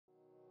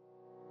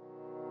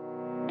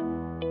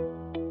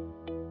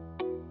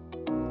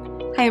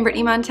Hi, I'm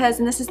Brittany Montez,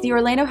 and this is the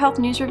Orlando Health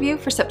News Review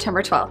for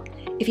September 12th.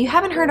 If you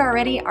haven't heard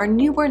already, our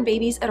newborn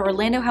babies at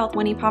Orlando Health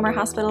Winnie Palmer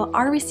Hospital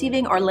are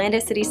receiving Orlando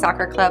City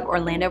Soccer Club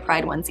Orlando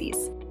Pride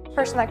onesies.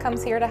 Person that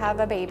comes here to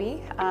have a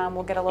baby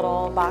will get a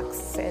little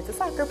box. It's a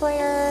soccer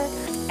player,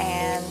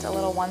 and a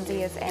little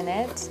onesie is in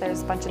it.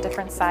 There's a bunch of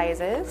different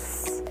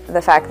sizes.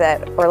 The fact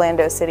that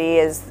Orlando City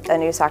is a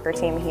new soccer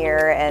team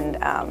here, and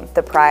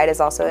the Pride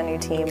is also a new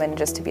team, and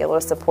just to be able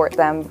to support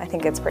them, I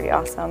think it's pretty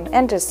awesome.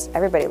 And just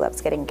everybody loves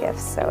getting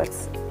gifts, so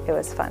it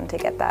was fun to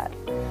get that.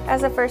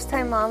 As a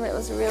first-time mom, it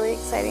was really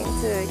exciting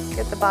to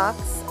get the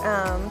box.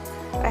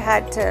 I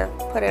had to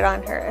put it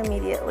on her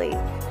immediately.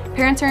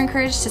 Parents are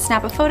encouraged to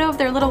snap a photo of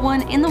their little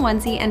one in the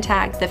onesie and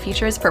tag "The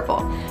Future is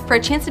Purple" for a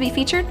chance to be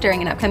featured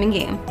during an upcoming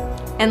game.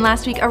 And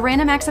last week, a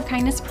Random Acts of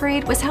Kindness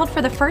Parade was held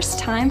for the first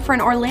time for an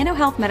Orlando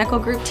Health Medical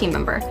Group team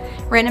member.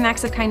 Random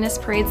Acts of Kindness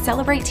Parades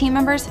celebrate team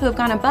members who have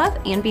gone above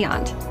and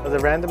beyond. The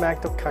Random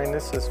Act of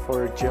Kindness is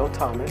for Jill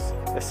Thomas.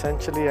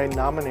 Essentially, I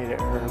nominated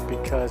her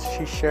because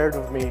she shared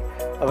with me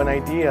of an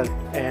idea,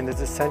 and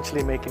it's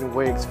essentially making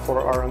wigs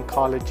for our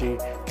oncology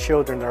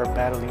children that are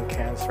battling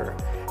cancer.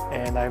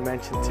 And I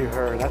mentioned to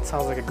her, that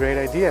sounds like a great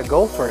idea,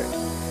 go for it.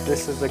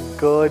 This is a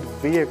good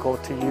vehicle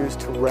to use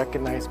to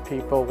recognize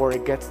people where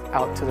it gets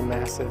out to the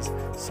masses.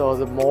 So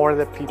the more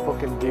that people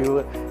can do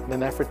in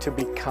an effort to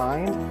be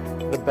kind,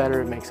 the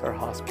better it makes our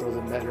hospital,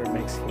 the better it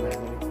makes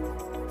humanity.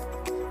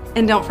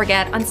 And don't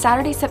forget, on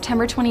Saturday,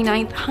 September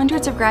 29th,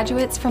 hundreds of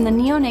graduates from the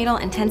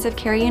Neonatal Intensive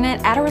Care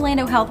Unit at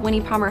Orlando Health Winnie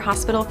Palmer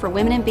Hospital for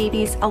Women and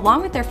Babies,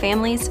 along with their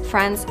families,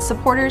 friends,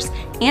 supporters,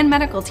 and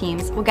medical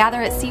teams, will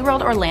gather at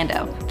SeaWorld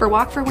Orlando for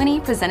Walk for Winnie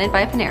presented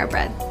by Panera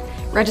Bread.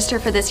 Register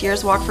for this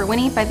year's Walk for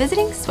Winnie by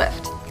visiting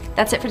Swift.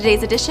 That's it for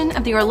today's edition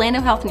of the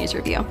Orlando Health News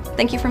Review.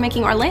 Thank you for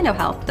making Orlando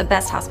Health the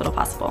best hospital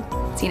possible.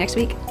 See you next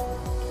week.